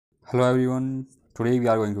Hello everyone, today we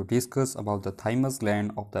are going to discuss about the thymus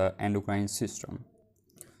gland of the endocrine system.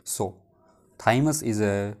 So, thymus is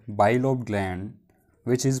a bilobed gland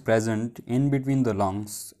which is present in between the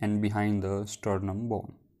lungs and behind the sternum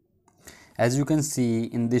bone. As you can see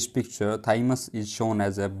in this picture, thymus is shown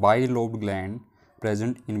as a bilobed gland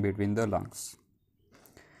present in between the lungs.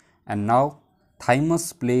 And now,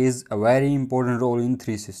 thymus plays a very important role in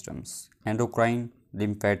three systems: endocrine,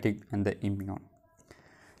 lymphatic and the immune.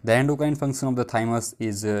 The endocrine function of the thymus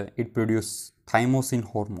is it produces thymosin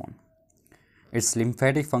hormone. Its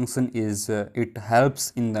lymphatic function is it helps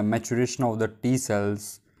in the maturation of the T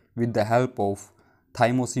cells with the help of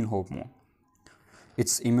thymosin hormone.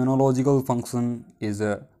 Its immunological function is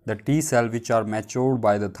the T cell which are matured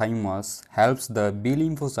by the thymus helps the B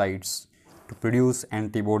lymphocytes to produce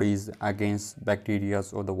antibodies against bacteria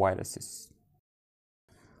or the viruses.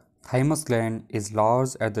 Thymus gland is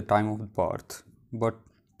large at the time of birth, but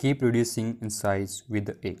keep reducing in size with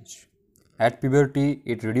the age. At puberty,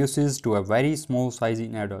 it reduces to a very small size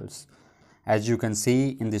in adults. As you can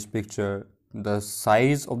see in this picture, the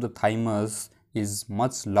size of the thymus is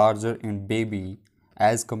much larger in baby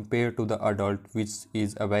as compared to the adult, which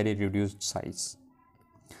is a very reduced size.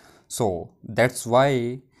 So that's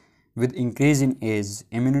why with increase in age,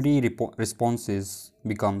 immunity responses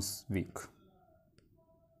becomes weak.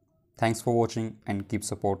 Thanks for watching and keep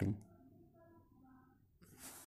supporting.